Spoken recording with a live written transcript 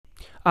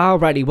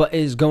Alrighty, what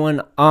is going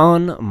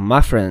on,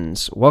 my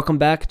friends? Welcome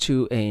back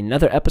to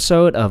another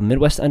episode of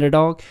Midwest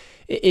Underdog.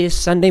 It is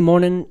Sunday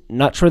morning,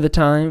 not sure the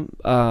time,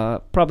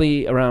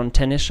 probably around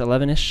 10-ish,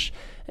 11-ish.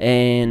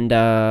 And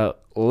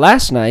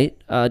last night,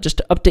 just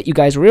to update you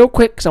guys real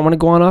quick, because I want to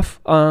go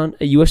off on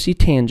a UFC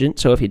tangent.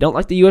 So if you don't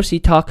like the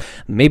UFC talk,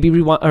 maybe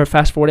rewind or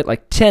fast forward it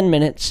like 10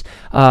 minutes,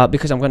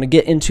 because I'm going to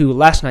get into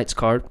last night's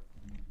card.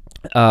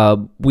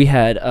 We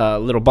had a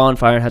little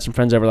bonfire and had some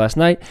friends over last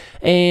night,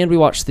 and we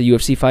watched the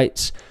UFC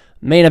fights.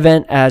 Main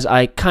event, as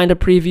I kind of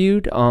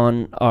previewed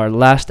on our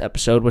last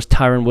episode, was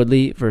Tyron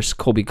Woodley versus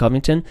Colby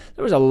Covington.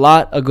 There was a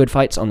lot of good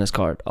fights on this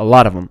card, a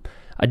lot of them.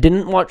 I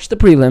didn't watch the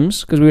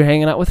prelims because we were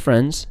hanging out with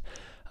friends,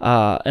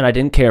 and I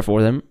didn't care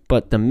for them,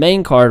 but the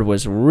main card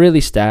was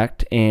really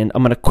stacked, and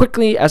I'm going to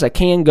quickly, as I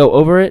can, go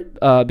over it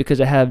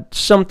because I have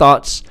some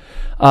thoughts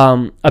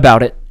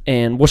about it.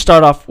 And we'll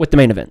start off with the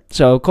main event.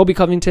 So Colby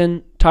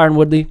Covington, Tyron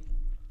Woodley.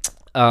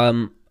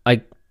 I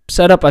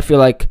feel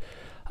like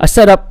I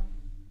set up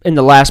in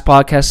the last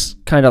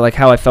podcast kind of like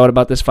how I felt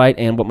about this fight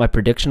and what my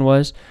prediction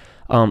was.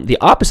 The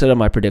opposite of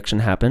my prediction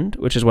happened,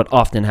 which is what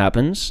often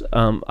happens.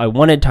 I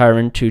wanted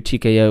Tyron to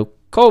TKO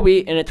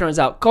Colby, and it turns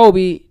out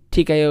Colby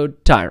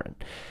TKO'd Tyron.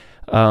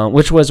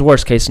 Which was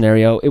worst case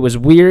scenario. It was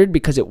weird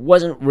because it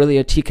wasn't really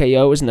a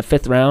TKO. It was in the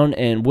 5th round,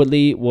 and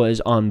Woodley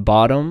was on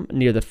bottom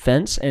near the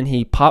fence, and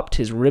he popped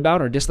his rib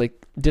out or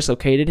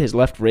dislocated his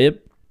left rib,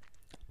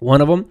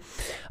 one of them,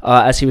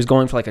 as he was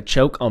going for like a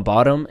choke on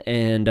bottom.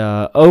 And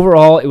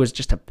overall, it was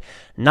just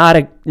not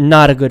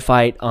a good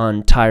fight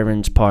on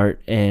Tyron's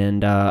part.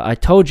 And I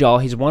told y'all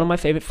he's one of my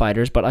favorite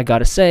fighters, but I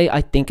gotta say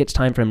I think it's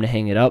time for him to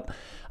hang it up.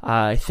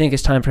 I think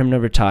it's time for him to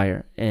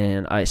retire,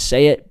 and I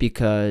say it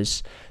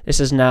because this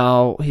is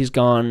now, he's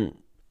gone,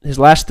 his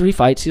last 3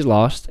 fights he's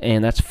lost,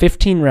 and that's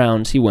 15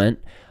 rounds he went,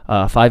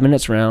 5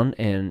 minutes round,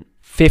 and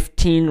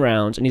 15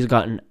 rounds, and he's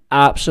gotten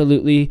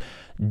absolutely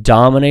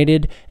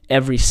dominated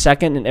every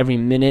second and every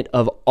minute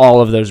of all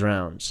of those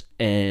rounds,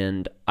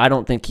 and I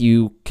don't think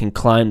you can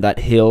climb that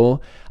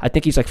hill. I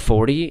think he's like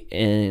 40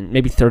 and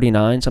maybe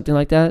 39, something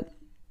like that,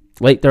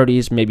 late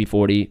 30s, maybe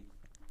 40,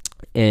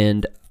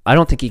 and I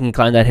don't think he can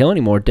climb that hill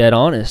anymore, dead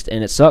honest,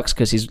 and it sucks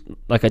because he's,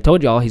 like I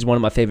told y'all, he's one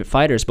of my favorite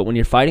fighters, but when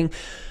you're fighting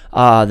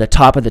the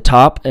top of the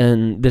top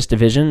in this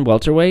division,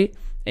 welterweight,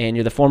 and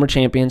you're the former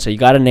champion, so you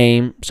got a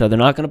name, so they're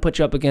not going to put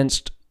you up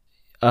against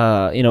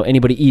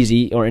anybody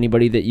easy or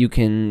anybody that you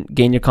can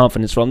gain your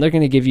confidence from. They're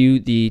going to give you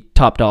the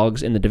top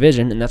dogs in the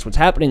division, and that's what's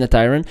happening to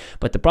Tyron,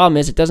 but the problem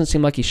is it doesn't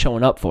seem like he's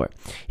showing up for it.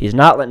 He's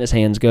not letting his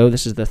hands go.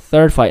 This is the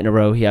 3rd fight in a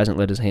row he hasn't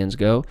let his hands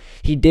go.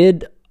 He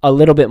did a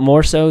little bit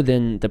more so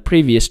than the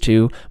previous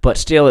 2, but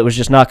still it was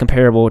just not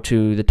comparable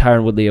to the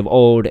Tyron Woodley of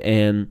old,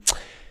 and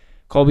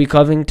Colby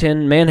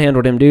Covington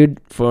manhandled him,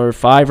 dude, for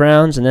 5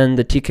 rounds, and then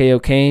the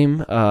TKO came.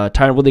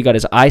 Tyron Woodley got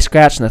his eye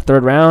scratched in the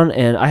 3rd round,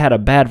 and I had a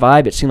bad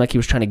vibe. It seemed like he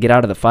was trying to get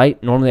out of the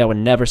fight. Normally I would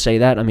never say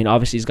that. I mean,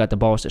 obviously he's got the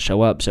balls to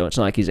show up, so it's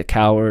not like he's a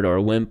coward or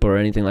a wimp or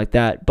anything like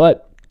that,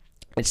 but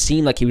it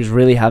seemed like he was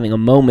really having a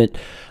moment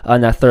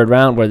in that 3rd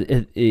round where,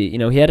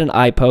 he had an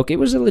eye poke. It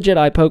was a legit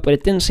eye poke, but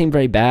it didn't seem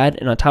very bad.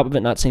 And on top of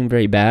it not seeming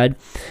very bad,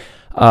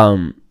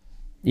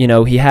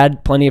 he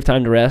had plenty of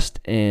time to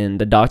rest,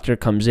 and the doctor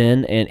comes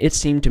in, and it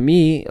seemed to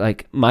me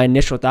like my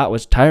initial thought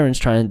was Tyron's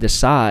trying to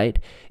decide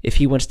if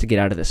he wants to get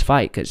out of this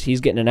fight because he's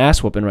getting an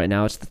ass whooping right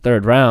now. It's the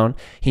 3rd round.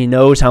 He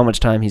knows how much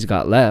time he's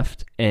got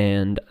left,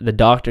 and the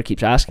doctor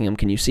keeps asking him,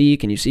 can you see?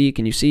 Can you see?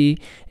 Can you see?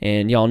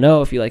 And y'all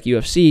know, if you like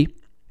UFC,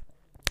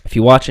 if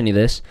you watch any of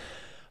this,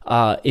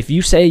 if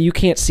you say you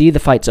can't see, the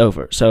fight's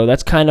over. So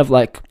that's kind of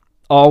like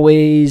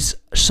always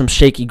some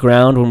shaky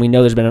ground when we know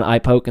there's been an eye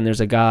poke and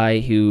there's a guy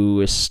who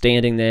is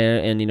standing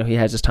there and, he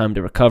has his time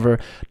to recover.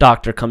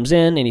 Doctor comes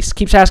in and he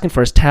keeps asking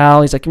for his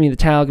towel. He's like, give me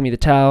the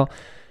towel,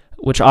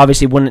 which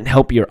obviously wouldn't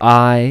help your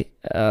eye.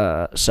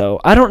 So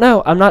I don't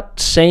know. I'm not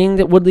saying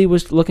that Woodley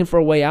was looking for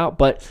a way out,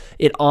 but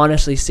it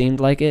honestly seemed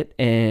like it.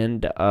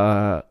 And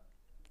I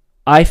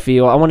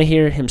want to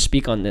hear him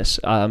speak on this.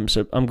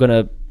 So I'm going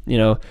to,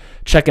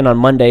 check in on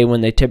Monday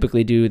when they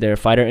typically do their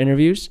fighter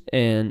interviews,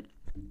 and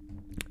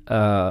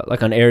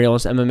like on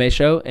Ariel's MMA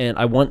show, and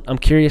I'm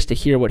curious to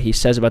hear what he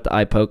says about the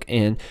eye poke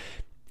and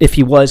if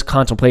he was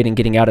contemplating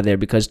getting out of there,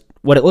 because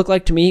what it looked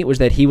like to me was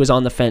that he was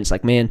on the fence,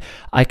 like, man,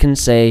 I can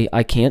say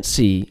I can't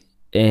see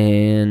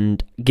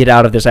and get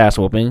out of this ass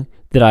whooping,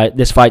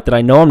 this fight that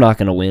I know I'm not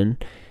going to win,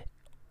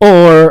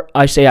 or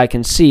I say I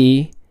can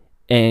see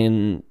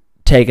and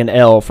take an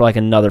L for like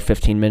another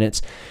 15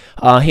 minutes.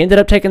 He ended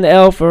up taking the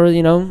L for,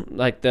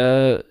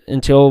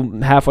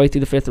 until halfway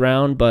through the 5th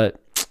round, but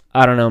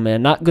I don't know,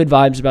 man. Not good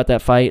vibes about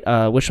that fight.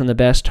 Wish him the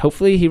best.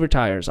 Hopefully he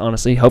retires,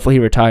 honestly. Hopefully he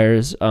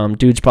retires.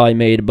 Dude's probably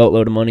made a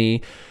boatload of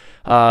money.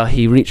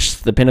 He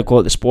reached the pinnacle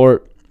of the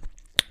sport,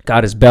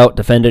 got his belt,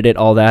 defended it,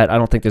 all that. I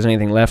don't think there's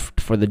anything left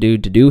for the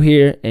dude to do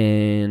here,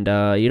 and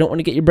you don't want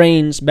to get your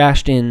brains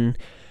bashed in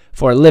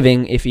for a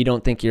living if you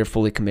don't think you're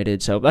fully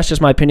committed. So that's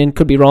just my opinion.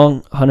 Could be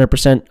wrong,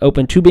 100%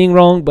 open to being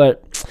wrong,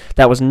 but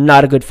that was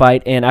not a good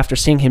fight. And after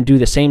seeing him do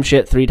the same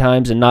shit 3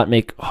 times and not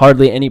make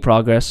hardly any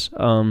progress,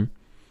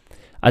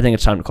 I think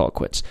it's time to call it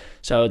quits.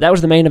 So that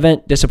was the main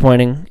event.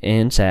 Disappointing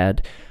and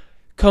sad.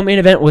 Co-main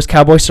event was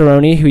Cowboy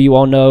Cerrone, who you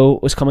all know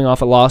was coming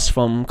off a loss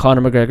from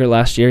Conor McGregor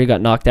last year. He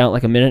got knocked out in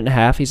like a minute and a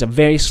half. He's a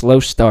very slow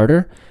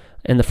starter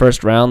in the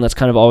first round. That's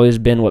kind of always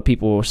been what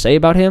people say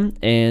about him,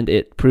 and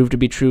it proved to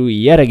be true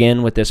yet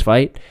again with this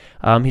fight.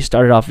 He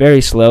started off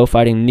very slow,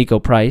 fighting Nico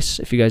Price,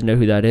 if you guys know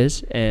who that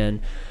is,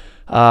 and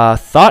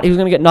thought he was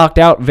going to get knocked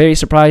out. Very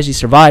surprised he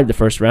survived the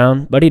first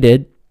round, but he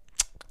did.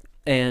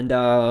 And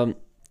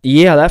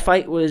that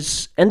fight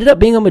ended up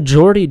being a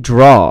majority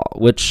draw,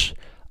 which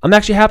I'm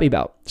actually happy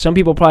about. Some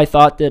people probably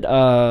thought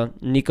that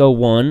Nico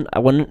won. I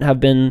wouldn't have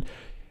been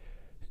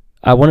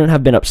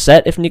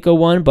upset if Nico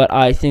won, but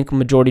I think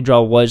majority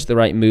draw was the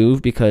right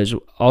move, because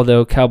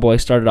although Cowboy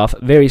started off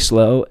very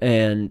slow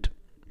and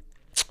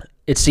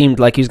it seemed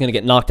like he was going to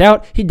get knocked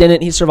out, he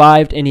didn't. He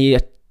survived, and he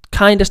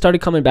kind of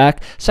started coming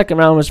back. Second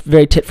round was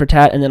very tit for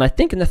tat, and then I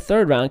think in the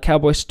third round,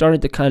 Cowboy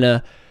started to kind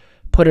of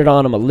put it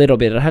on him a little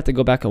bit. I'd have to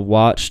go back and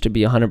watch to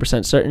be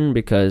 100% certain,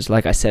 because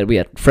like I said, we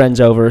had friends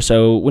over,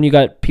 so when you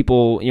got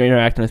people, you're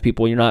interacting with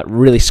people, you're not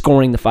really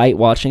scoring the fight,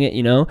 watching it,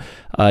 your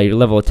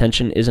level of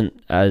attention isn't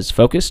as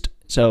focused.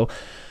 So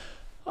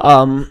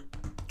I'm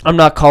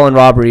not calling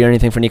robbery or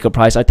anything for Nico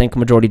Price. I think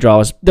majority draw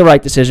was the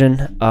right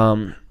decision.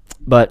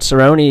 But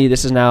Cerrone,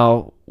 this is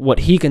now what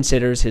he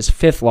considers his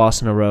 5th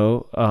loss in a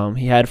row.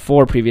 He had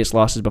 4 previous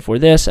losses before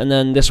this, and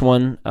then this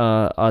one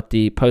at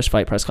the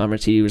post-fight press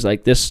conference, he was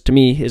like, this to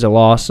me is a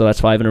loss, so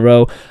that's 5 in a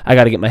row. I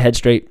got to get my head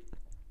straight.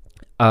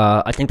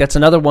 I think that's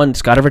another one.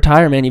 It's got to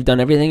retire, man. You've done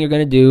everything you're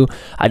going to do.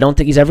 I don't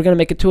think he's ever going to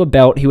make it to a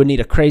belt. He would need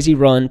a crazy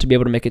run to be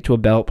able to make it to a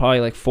belt, probably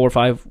like 4 or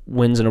 5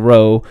 wins in a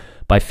row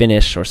by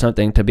finish or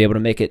something to be able to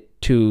make it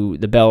to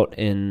the belt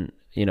in,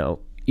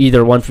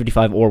 either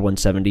 155 or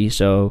 170.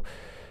 So,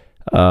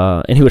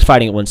 and he was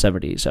fighting at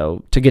 170.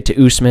 So to get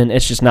to Usman,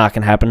 it's just not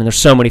going to happen. And there's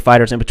so many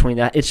fighters in between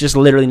that. It's just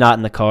literally not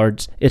in the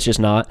cards. It's just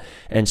not.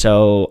 And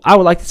so I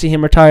would like to see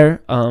him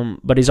retire,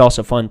 but he's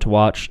also fun to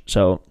watch.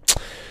 So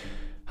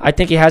I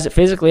think he has it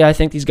physically. I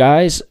think these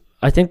guys,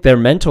 their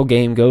mental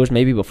game goes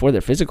maybe before their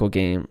physical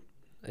game,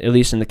 at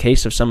least in the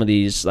case of some of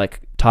these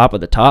like top of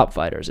the top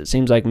fighters. It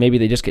seems like maybe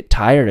they just get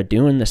tired of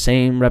doing the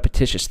same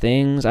repetitious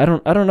things. I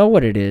don't know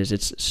what it is.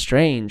 It's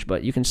strange,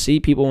 but you can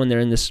see people when they're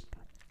in this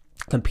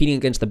competing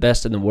against the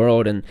best in the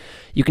world, and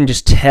you can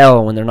just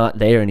tell when they're not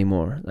there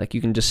anymore. Like, you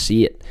can just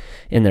see it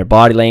in their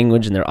body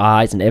language and their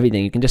eyes and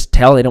everything. You can just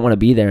tell they don't want to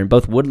be there. And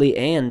both Woodley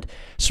and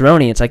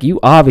Cerrone, it's like, you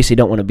obviously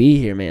don't want to be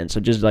here, man. So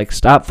just like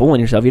stop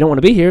fooling yourself. You don't want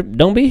to be here,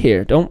 don't be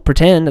here. Don't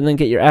pretend and then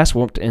get your ass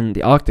whooped in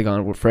the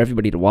octagon for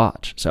everybody to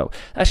watch. So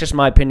that's just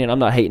my opinion. I'm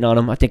not hating on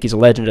him. I think he's a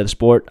legend of the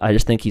sport. I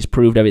just think he's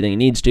proved everything he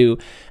needs to,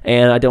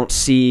 and I don't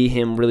see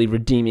him really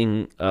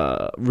redeeming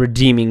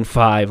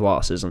 5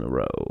 losses in a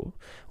row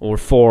or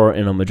 4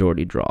 in a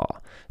majority draw.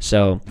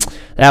 So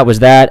that was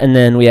that. And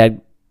then we had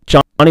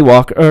Johnny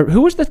Walker, or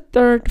who was the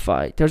third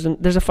fight? There's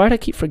a fight I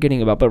keep forgetting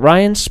about, but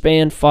Ryan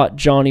Spann fought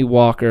Johnny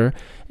Walker,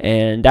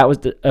 and that was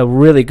a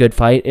really good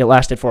fight. It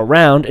lasted for a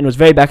round, and it was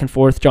very back and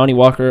forth. Johnny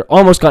Walker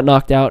almost got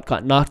knocked out,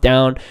 got knocked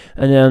down,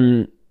 and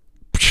then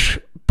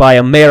by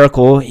a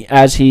miracle,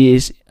 as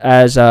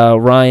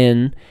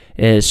Ryan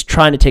is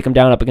trying to take him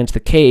down up against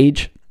the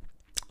cage,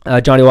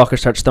 Johnny Walker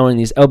starts throwing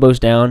these elbows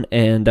down,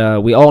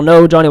 and we all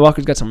know Johnny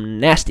Walker's got some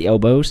nasty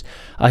elbows.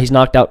 He's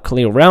knocked out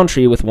Khalil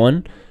Roundtree with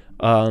one,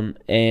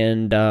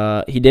 and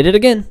he did it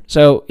again.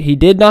 So he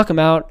did knock him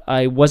out.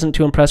 I wasn't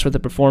too impressed with the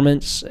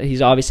performance.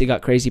 He's obviously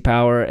got crazy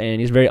power,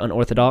 and he's very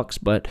unorthodox,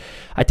 but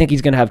I think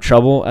he's going to have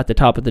trouble at the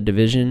top of the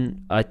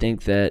division. I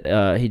think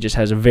that he just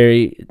has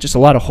a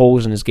lot of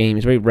holes in his game.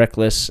 He's very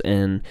reckless,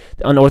 and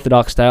the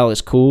unorthodox style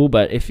is cool,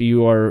 but if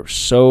you are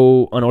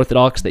so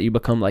unorthodox that you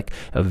become like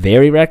a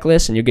very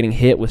reckless and you're getting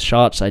hit with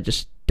shots I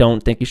just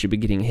don't think you should be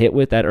getting hit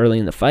with that early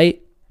in the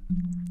fight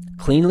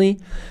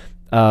cleanly.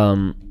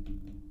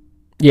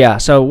 Yeah,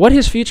 so what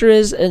his future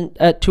is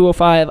at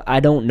 205, I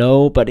don't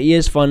know, but he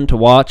is fun to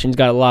watch, and he's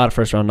got a lot of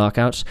first-round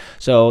knockouts.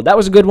 So that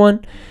was a good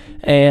one.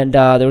 And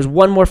there was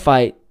one more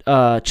fight.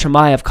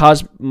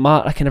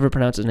 Chimaev, I can never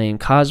pronounce his name.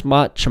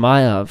 Khamzat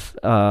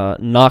Chimaev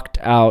knocked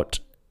out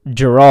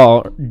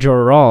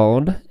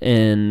Gerald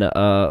in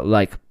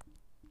like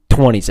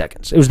 20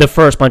 seconds. It was the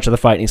first punch of the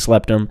fight, and he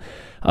slept him.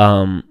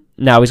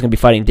 Now he's going to be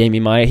fighting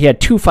Damian Maia. He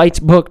had 2 fights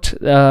booked,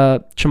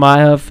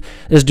 Chimaev.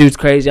 This dude's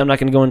crazy. I'm not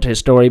going to go into his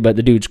story, but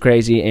the dude's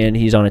crazy, and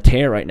he's on a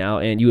tear right now,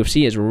 and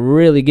UFC is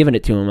really giving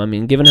it to him. I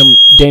mean, giving him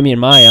Damian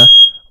Maia.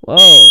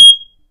 Whoa.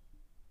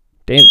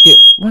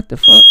 What the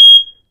fuck?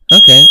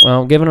 Okay,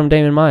 well, giving him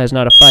Damian Maia is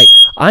not a fight.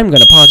 I'm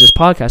going to pause this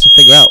podcast and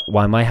figure out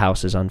why my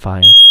house is on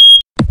fire.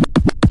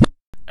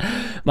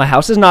 My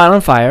house is not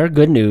on fire.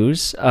 Good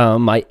news.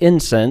 My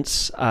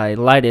incense, I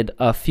lighted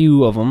a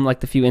few of them, like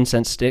the few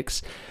incense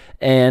sticks,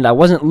 and I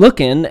wasn't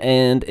looking,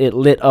 and it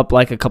lit up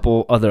like a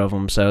couple other of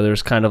them, so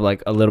there's kind of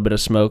like a little bit of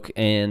smoke,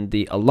 and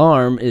the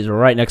alarm is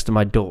right next to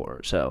my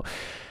door, so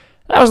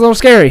That was a little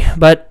scary.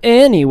 But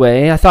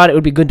anyway, I thought it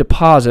would be good to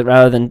pause it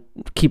rather than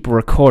keep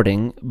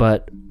recording.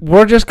 But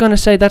we're just going to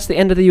say that's the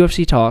end of the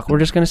UFC talk. We're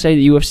just going to say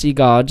the UFC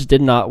gods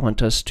did not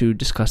want us to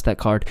discuss that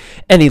card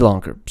any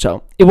longer.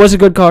 So it was a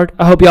good card.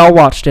 I hope you all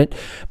watched it.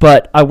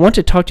 But I want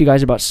to talk to you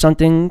guys about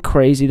something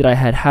crazy that I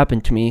had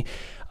happened to me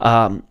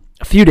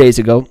a few days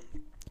ago.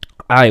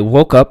 I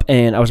woke up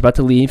and I was about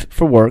to leave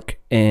for work,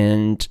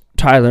 and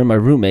Tyler, my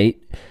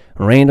roommate,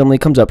 randomly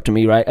comes up to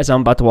me right as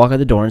I'm about to walk out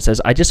the door and says,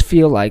 I just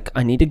feel like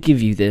I need to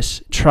give you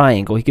this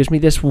triangle. He gives me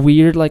this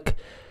weird, like,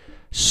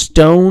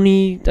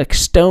 stony, like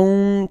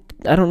stone,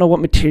 I don't know what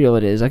material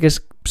it is. I guess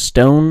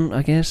stone,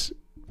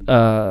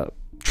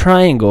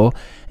 triangle.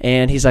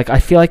 And he's like, I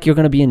feel like you're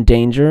going to be in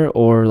danger,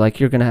 or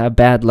like you're going to have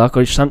bad luck,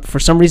 or for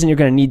some reason you're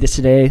going to need this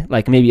today.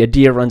 Like maybe a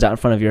deer runs out in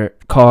front of your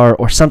car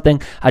or something.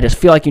 I just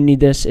feel like you need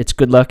this. It's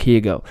good luck. Here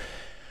you go.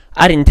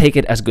 I didn't take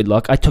it as good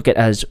luck. I took it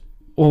as,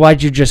 well,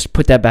 why'd you just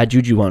put that bad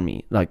juju on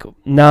me? Like,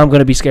 now I'm going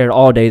to be scared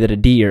all day that a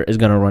deer is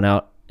going to run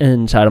out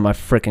inside of my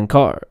freaking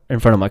car, in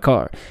front of my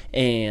car.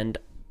 And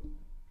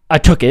I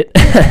took it,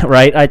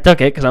 right? I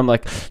took it because I'm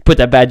like, put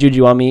that bad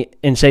juju on me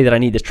and say that I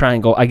need this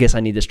triangle. I guess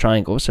I need this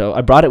triangle. So I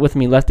brought it with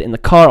me, left it in the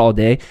car all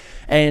day.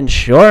 And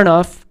sure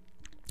enough,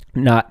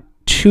 not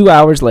 2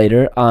 hours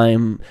later,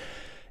 I'm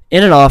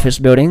in an office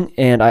building,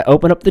 and I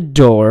open up the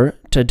door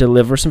to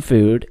deliver some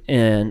food,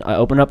 and I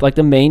open up like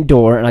the main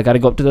door, and I got to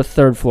go up to the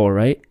third floor,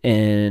 right?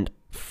 And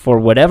for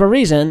whatever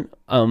reason,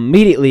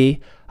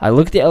 immediately I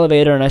look at the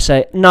elevator and I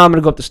say, no, I'm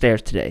going to go up the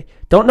stairs today.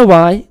 Don't know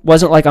why.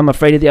 Wasn't like I'm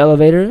afraid of the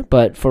elevator,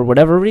 but for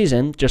whatever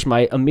reason, just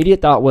my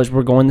immediate thought was,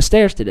 we're going the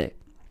stairs today.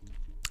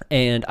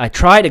 And I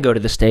tried to go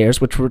to the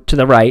stairs, which were to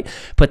the right,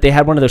 but they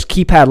had one of those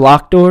keypad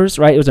lock doors,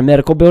 right? It was a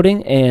medical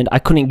building, and I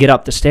couldn't get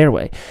up the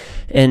stairway.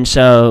 And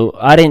so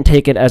I didn't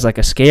take it as like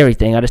a scary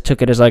thing. I just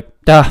took it as like,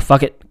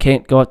 fuck it,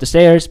 can't go up the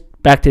stairs,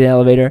 back to the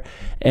elevator.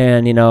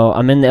 And, you know,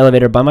 I'm in the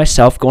elevator by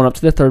myself going up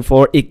to the third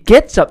floor. It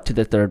gets up to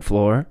the third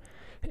floor,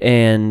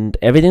 and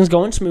everything's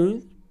going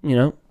smooth. You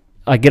know,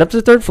 I get up to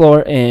the third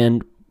floor,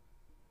 and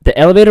the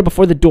elevator,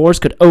 before the doors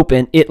could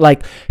open, it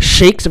like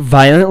shakes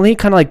violently,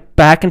 kind of like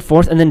back and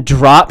forth, and then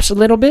drops a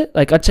little bit.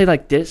 Like I'd say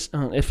like this.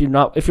 If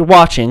you're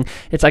watching,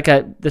 it's like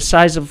the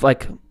size of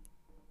like, I'm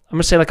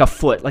gonna say like a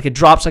foot. Like it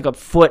drops like a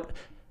foot,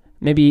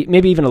 maybe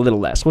even a little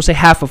less. We'll say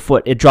half a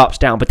foot. It drops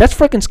down, but that's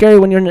freaking scary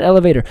when you're in an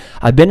elevator.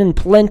 I've been in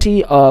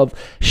plenty of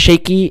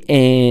shaky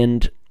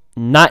and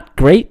not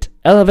great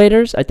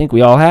elevators. I think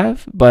we all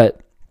have,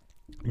 but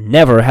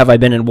never have I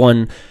been in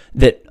one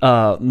that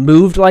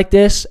moved like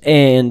this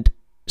and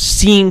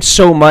seemed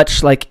so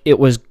much like it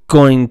was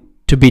going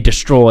to be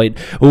destroyed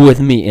with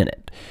me in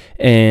it.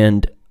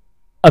 And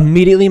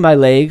immediately my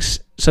legs,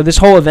 so this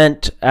whole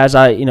event,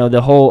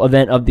 the whole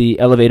event of the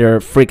elevator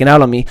freaking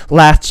out on me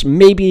lasts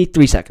maybe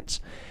 3 seconds.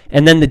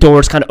 And then the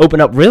doors kind of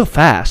open up real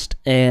fast,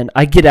 and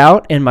I get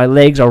out, and my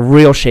legs are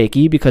real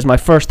shaky because my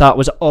first thought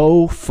was,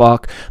 oh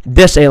fuck,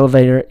 this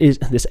elevator is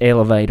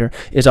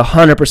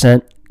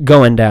 100%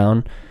 going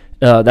down.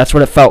 That's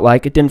what it felt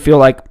like. It didn't feel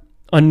like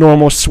a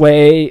normal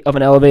sway of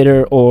an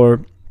elevator,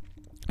 or,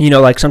 you know,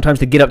 like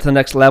sometimes they get up to the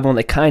next level and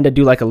they kind of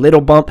do like a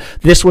little bump.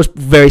 This was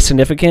very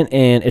significant,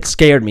 and it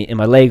scared me, and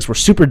my legs were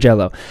super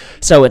jello.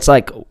 So it's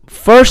like,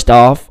 first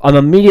off, I'm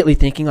immediately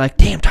thinking like,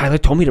 damn, Tyler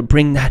told me to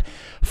bring that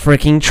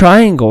freaking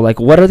triangle. Like,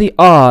 what are the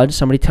odds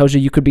somebody tells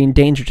you could be in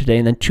danger today,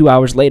 and then 2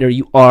 hours later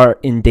you are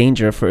in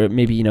danger for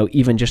maybe, you know,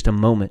 even just a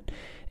moment?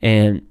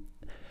 And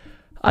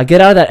I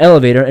get out of that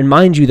elevator, and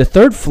mind you, the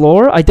third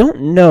floor, I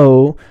don't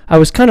know. I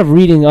was kind of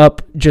reading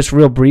up just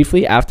real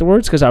briefly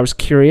afterwards because I was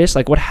curious,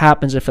 like, what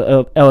happens if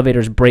an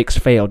elevator's brakes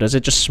fail? Does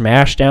it just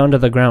smash down to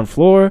the ground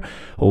floor?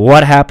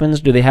 What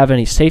happens? Do they have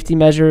any safety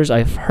measures?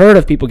 I've heard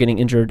of people getting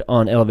injured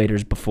on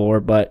elevators before,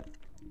 but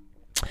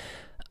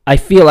I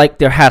feel like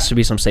there has to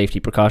be some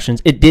safety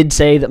precautions. It did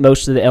say that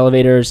most of the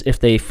elevators, if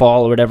they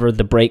fall or whatever,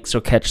 the brakes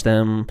will catch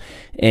them,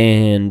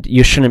 and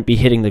you shouldn't be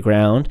hitting the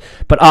ground.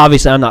 But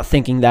obviously, I'm not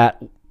thinking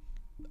that.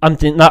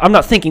 I'm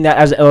not thinking that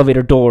as the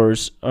elevator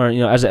doors, or, you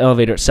know, as the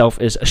elevator itself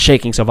is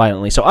shaking so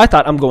violently. So I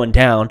thought I'm going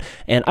down,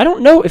 and I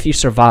don't know if you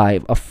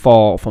survive a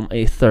fall from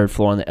a third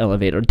floor on the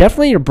elevator.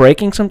 Definitely you're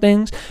breaking some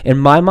things. In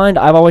my mind,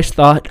 I've always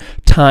thought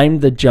time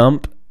the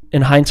jump.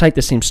 In hindsight,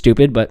 this seems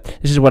stupid, but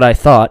this is what I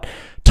thought.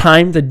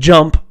 Time the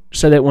jump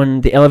so that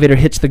when the elevator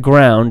hits the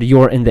ground,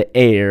 you're in the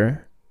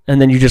air, and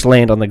then you just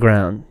land on the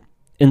ground.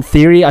 In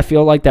theory, I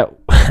feel like that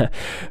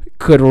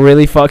could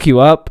really fuck you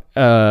up,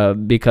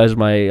 because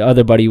my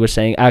other buddy was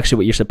saying actually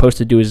what you're supposed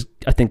to do is,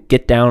 I think,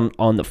 get down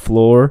on the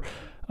floor,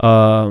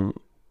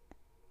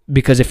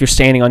 because if you're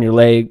standing on your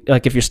leg,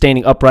 like if you're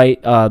standing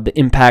upright, the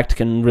impact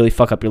can really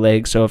fuck up your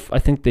legs. So I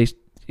think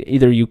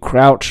either you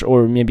crouch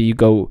or maybe you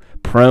go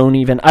prone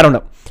even, I don't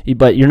know,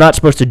 but you're not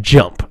supposed to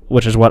jump,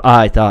 which is what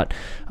I thought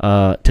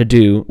to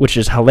do, which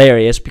is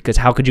hilarious because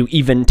how could you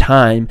even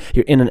time?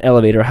 You're in an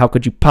elevator, how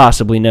could you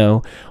possibly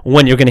know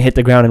when you're going to hit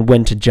the ground and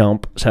when to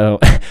jump? So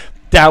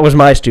that was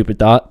my stupid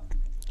thought.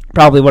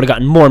 Probably would have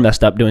gotten more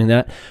messed up doing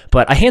that.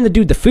 But I hand the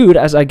dude the food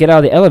as I get out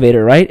of the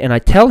elevator, right? And I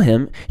tell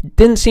him, he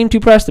didn't seem too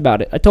pressed about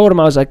it. I told him,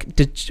 I was like,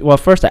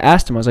 first I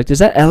asked him, I was like, does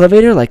that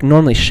elevator like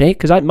normally shake?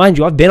 Because mind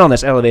you, I've been on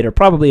this elevator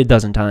probably a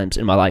dozen times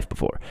in my life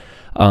before.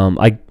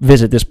 I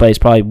visit this place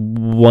probably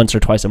once or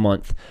twice a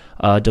month,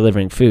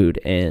 delivering food.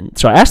 And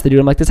so I asked the dude,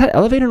 I'm like, does that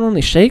elevator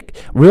normally shake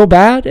real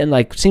bad and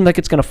like seem like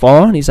it's going to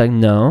fall? And he's like,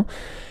 no.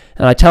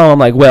 And I tell him,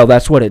 like, well,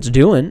 that's what it's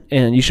doing,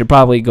 and you should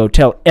probably go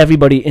tell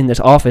everybody in this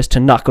office to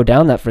not go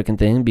down that freaking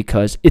thing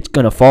because it's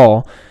going to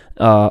fall.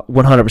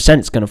 100%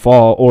 it's going to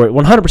fall, or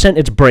 100%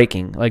 it's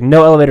breaking. Like,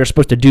 no elevator is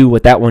supposed to do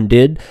what that one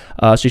did,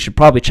 so you should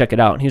probably check it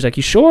out. And he was like,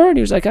 you sure? And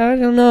he was like, I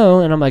don't know.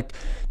 And I'm like,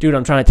 dude,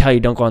 I'm trying to tell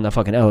you, don't go on that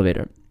fucking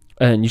elevator,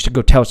 and you should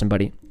go tell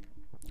somebody.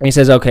 And he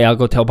says, okay, I'll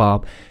go tell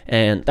Bob.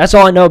 And that's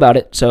all I know about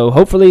it. So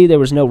hopefully there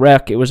was no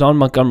wreck. It was on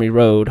Montgomery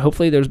Road.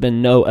 Hopefully there's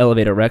been no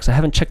elevator wrecks. I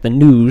haven't checked the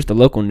news, the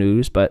local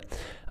news, but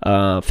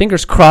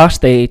fingers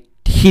crossed they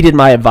heeded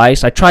my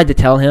advice. I tried to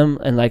tell him,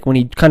 and like when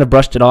he kind of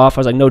brushed it off,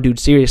 I was like, no, dude,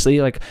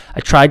 seriously. Like, I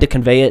tried to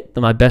convey it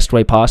the my best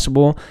way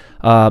possible,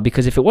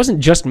 because if it wasn't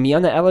just me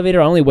on the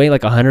elevator, I only weigh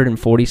like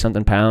 140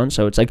 something pounds.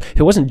 So it's like, if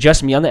it wasn't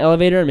just me on the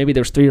elevator and maybe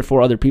there's 3 or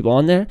 4 other people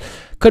on there,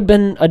 could have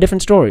been a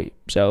different story.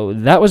 So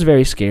that was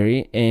very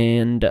scary.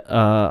 And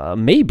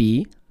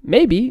maybe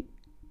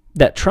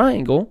that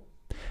triangle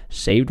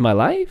saved my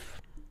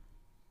life.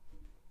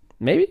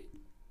 Maybe.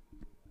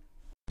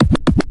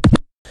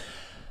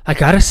 I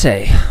gotta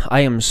say, I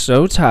am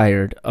so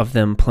tired of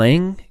them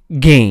playing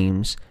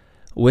games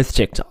with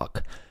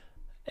TikTok.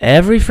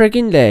 Every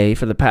freaking day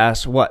for the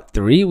past,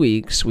 3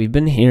 weeks, we've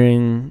been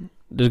hearing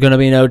there's going to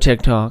be no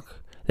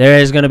TikTok. There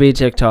is going to be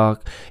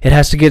TikTok. It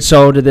has to get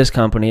sold to this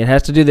company. It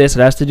has to do this. It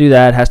has to do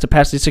that. It has to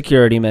pass these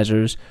security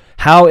measures.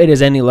 How it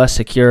is any less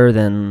secure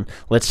than,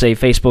 let's say,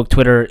 Facebook,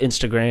 Twitter,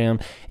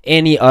 Instagram,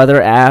 any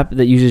other app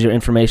that uses your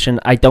information,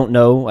 I don't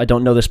know. I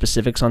don't know the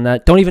specifics on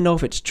that. Don't even know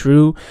if it's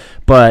true,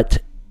 but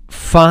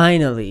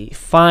finally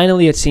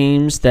it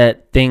seems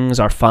that things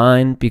are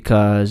fine,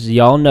 because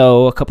y'all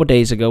know a couple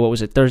days ago, what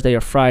was it, Thursday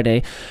or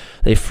Friday,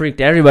 they freaked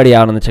everybody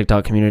out on the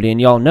TikTok community,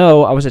 and y'all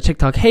know I was a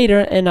TikTok hater,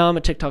 and now I'm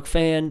a TikTok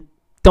fan.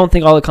 Don't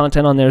think all the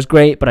content on there is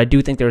great, but I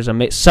do think there's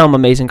some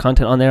amazing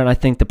content on there, and I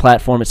think the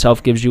platform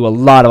itself gives you a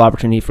lot of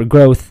opportunity for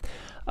growth.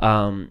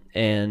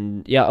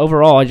 And yeah,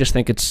 overall, I just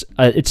think it's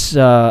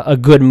a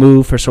good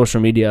move for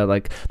social media,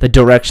 like the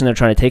direction they're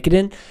trying to take it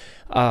in,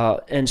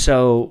 and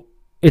so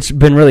it's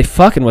been really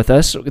fucking with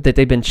us that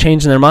they've been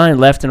changing their mind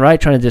left and right,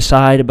 trying to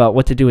decide about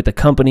what to do with the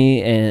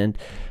company. And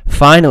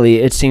finally,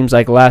 it seems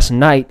like last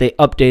night they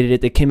updated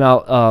it. They came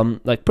out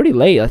like pretty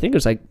late. I think it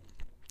was like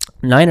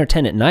 9 or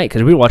 10 at night,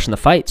 because we were watching the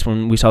fights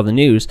when we saw the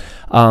news,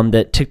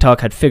 that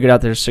TikTok had figured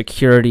out their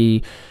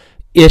security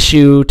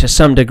issue to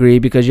some degree,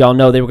 because y'all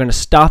know they were going to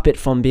stop it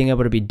from being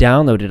able to be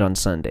downloaded on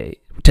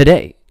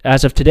today.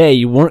 As of today,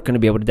 you weren't going to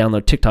be able to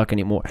download TikTok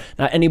anymore.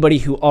 Now, anybody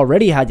who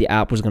already had the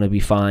app was going to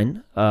be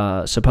fine,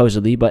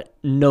 supposedly, but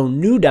no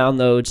new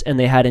downloads, and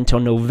they had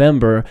until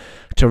November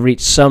to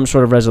reach some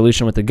sort of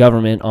resolution with the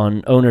government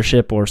on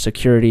ownership or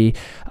security.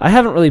 I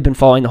haven't really been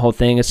following the whole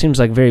thing. It seems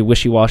like very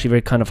wishy-washy,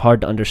 very kind of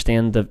hard to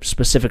understand the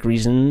specific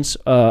reasons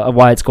of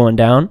why it's going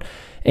down,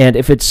 and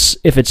if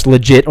it's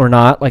legit or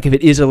not, like if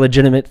it is a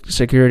legitimate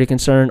security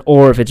concern,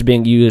 or if it's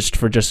being used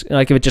for just,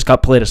 like if it just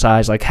got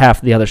politicized like half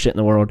the other shit in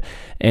the world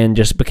and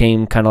just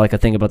became kind of like a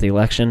thing about the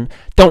election.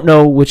 Don't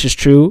know which is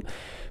true,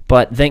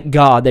 but thank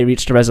God they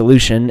reached a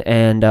resolution,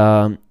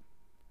 and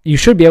you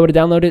should be able to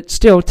download it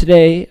still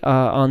today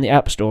on the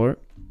App Store.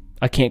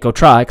 I can't go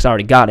try because I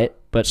already got it,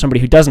 but somebody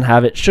who doesn't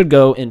have it should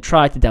go and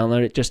try to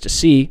download it just to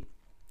see.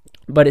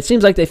 But it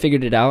seems like they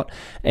figured it out,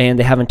 and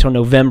they have until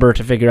November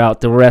to figure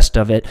out the rest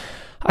of it.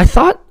 I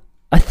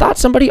thought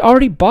somebody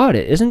already bought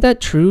it. Isn't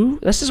that true?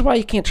 This is why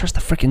you can't trust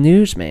the freaking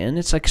news, man.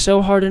 It's like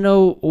so hard to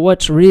know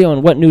what's real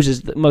and what news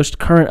is the most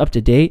current, up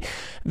to date.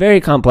 Very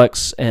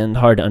complex and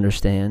hard to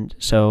understand.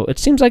 So it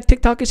seems like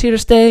TikTok is here to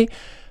stay.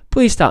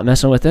 Please stop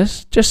messing with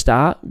this. Just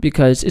stop,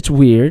 because it's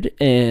weird,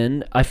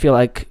 and I feel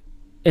like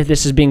if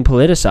this is being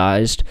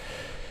politicized,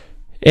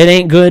 it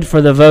ain't good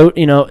for the vote.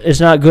 You know, it's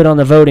not good on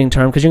the voting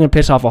term, because you're going to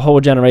piss off a whole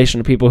generation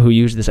of people who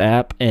use this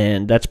app,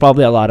 and that's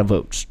probably a lot of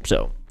votes.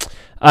 So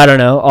I don't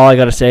know. All I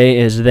got to say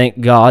is thank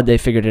God they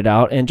figured it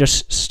out, and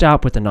just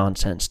stop with the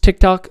nonsense.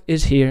 TikTok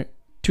is here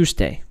to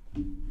stay.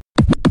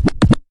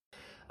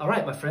 All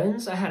right, my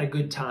friends, I had a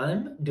good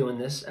time doing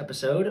this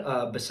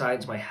episode,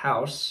 besides my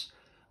house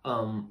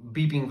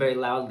beeping very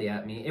loudly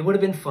at me. It would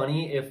have been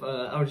funny if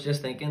I was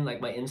just thinking, like,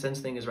 my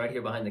incense thing is right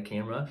here behind the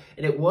camera,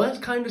 and it was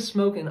kind of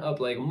smoking up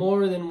like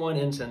more than one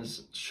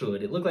incense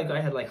should. It looked like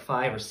I had like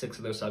 5 or 6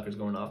 of those suckers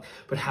going off.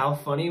 But how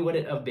funny would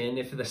it have been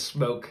if the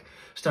smoke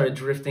started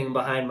drifting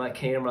behind my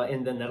camera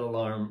and then that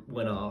alarm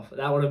went off?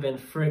 That would have been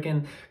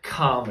freaking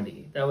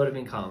comedy. That would have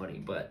been comedy.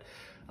 But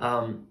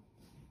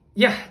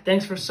yeah,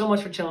 thanks so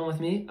much for chilling with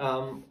me.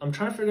 I'm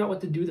trying to figure out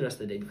what to do the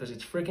rest of the day, because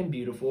it's freaking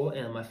beautiful,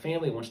 and my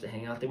family wants to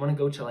hang out. They want to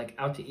go to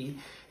out to eat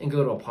and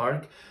go to a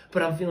park,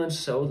 but I'm feeling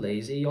so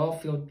lazy. Y'all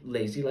feel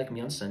lazy like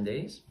me on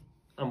Sundays?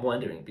 I'm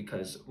wondering,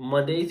 because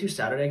Monday through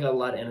Saturday I got a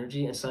lot of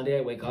energy, and Sunday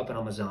I wake up and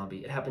I'm a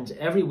zombie. It happens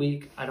every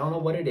week. I don't know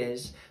what it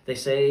is. They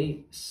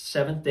say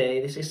seventh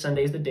day, they say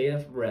Sunday is the day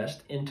of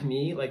rest, and to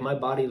me, like, my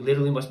body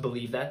literally must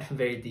believe that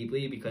very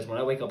deeply, because when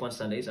I wake up on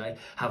Sundays, I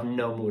have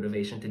no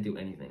motivation to do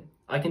anything.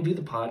 I can do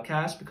the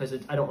podcast because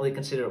I don't really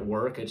consider it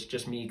work. It's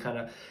just me kind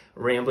of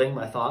rambling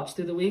my thoughts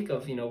through the week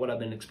of, you know, what I've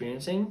been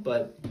experiencing.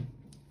 But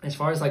as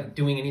far as like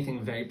doing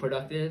anything very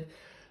productive,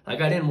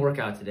 like, I didn't work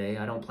out today.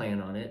 I don't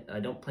plan on it. I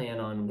don't plan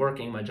on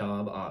working my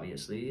job,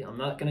 obviously. I'm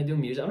not going to do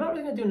music. I'm not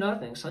really going to do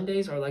nothing.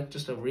 Sundays are like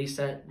just a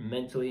reset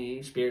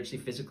mentally,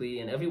 spiritually, physically,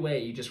 in every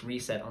way. You just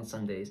reset on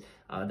Sundays.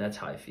 That's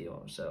how I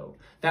feel. So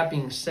that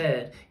being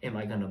said, am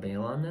I going to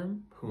bail on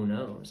them? Who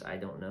knows? I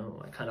don't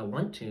know. I kind of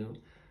want to,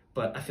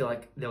 but I feel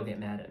like they'll get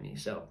mad at me.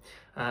 So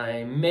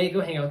I may go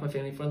hang out with my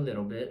family for a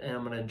little bit, and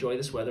I'm going to enjoy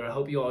this weather. I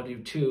hope you all do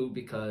too,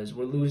 because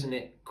we're losing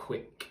it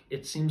quick.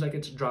 It seems like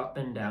it's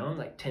dropping down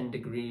like 10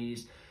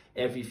 degrees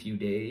every few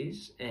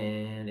days,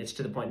 and it's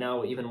to the point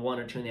now even 1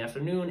 or 2 in the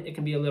afternoon, it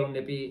can be a little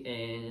nippy,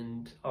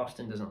 and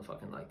Austin doesn't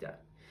fucking like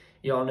that.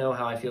 Y'all know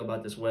how I feel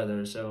about this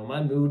weather, so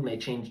my mood may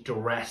change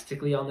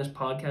drastically on this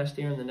podcast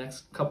here in the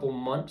next couple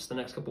months, the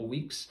next couple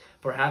weeks,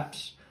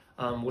 perhaps.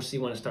 We'll see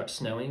when it starts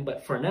snowing,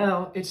 but for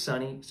now, it's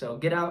sunny, so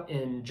get out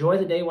and enjoy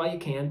the day while you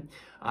can.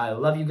 I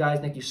love you guys.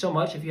 Thank you so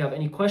much. If you have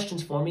any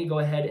questions for me, go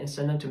ahead and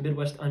send them to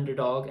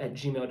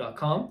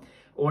midwestunderdog@gmail.com,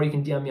 or you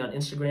can DM me on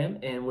Instagram,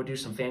 and we'll do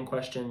some fan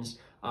questions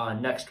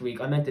next week.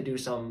 I meant to do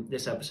some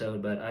this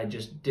episode, but I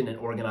just didn't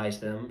organize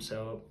them,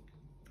 so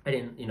I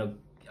didn't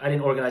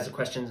organize the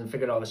questions and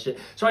figured all this shit,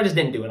 so I just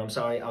didn't do it. I'm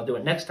sorry. I'll do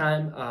it next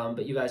time,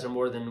 but you guys are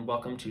more than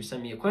welcome to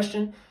send me a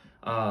question,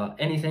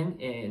 anything,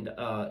 and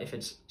if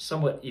it's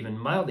somewhat even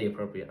mildly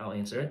appropriate, I'll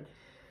answer it.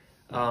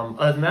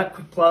 Other than that,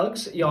 quick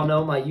plugs. Y'all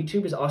know my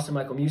YouTube is Austin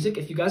Michael Music.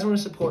 If you guys want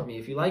to support me,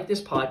 if you like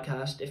this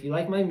podcast, if you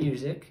like my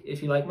music,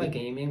 if you like my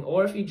gaming,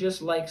 or if you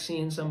just like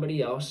seeing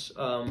somebody else,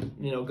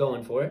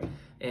 going for it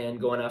and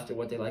going after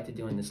what they like to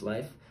do in this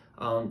life,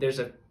 there's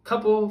a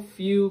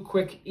few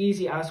quick,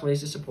 easy-ass ways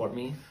to support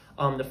me.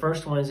 The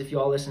first one is, if you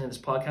all listen to this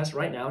podcast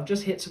right now,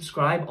 just hit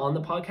subscribe on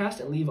the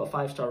podcast and leave a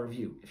 5-star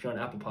review if you're on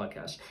Apple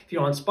Podcasts. If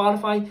you're on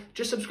Spotify,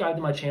 just subscribe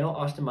to my channel,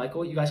 Austin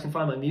Michael. You guys can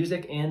find my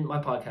music and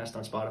my podcast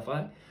on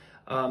Spotify.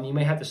 You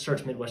may have to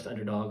search Midwest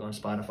Underdog on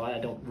Spotify. I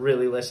don't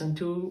really listen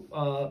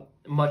to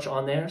much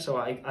on there, so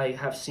I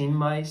have seen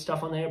my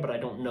stuff on there, but I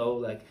don't know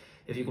like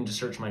if you can just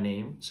search my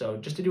name. So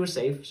just to do a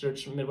safe,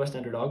 search Midwest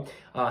Underdog.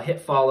 Hit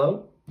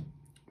follow.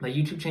 My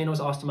YouTube channel is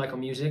Austin Michael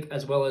Music,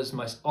 as well as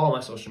all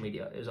my social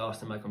media is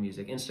Austin Michael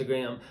Music.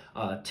 Instagram,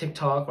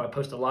 TikTok, where I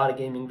post a lot of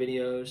gaming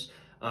videos,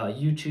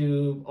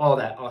 YouTube, all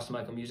that, Austin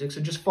Michael Music.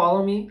 So just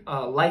follow me,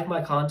 like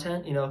my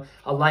content, a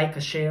like,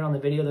 a share on the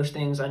video. Those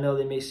things, I know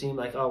they may seem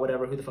like, oh,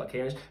 whatever, who the fuck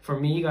cares? For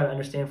me, you got to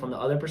understand from the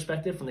other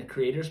perspective, from the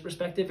creator's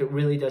perspective, it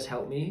really does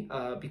help me,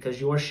 because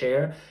your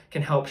share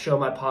can help show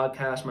my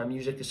podcast, my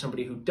music, to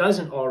somebody who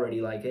doesn't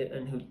already like it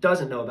and who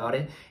doesn't know about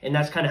it. And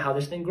that's kind of how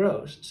this thing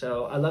grows.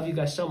 So I love you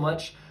guys so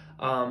much.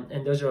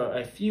 And those are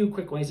a few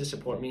quick ways to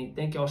support me.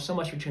 Thank you all so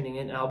much for tuning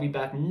in. And I'll be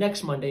back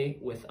next Monday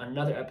with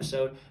another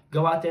episode.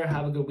 Go out there,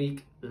 have a good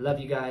week. Love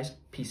you guys.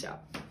 Peace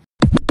out.